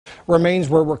Remains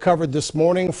were recovered this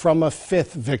morning from a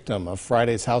fifth victim of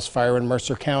Friday's house fire in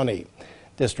Mercer County.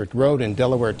 District Road in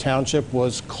Delaware Township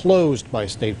was closed by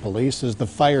state police as the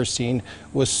fire scene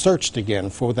was searched again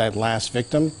for that last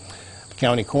victim. The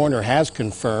county coroner has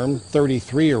confirmed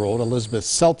 33-year-old Elizabeth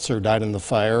Seltzer died in the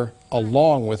fire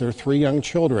along with her 3 young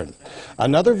children.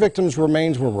 Another victim's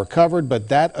remains were recovered, but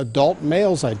that adult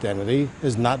male's identity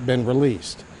has not been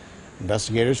released.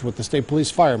 Investigators with the state police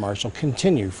fire marshal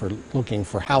continue looking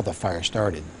for how the fire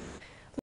started.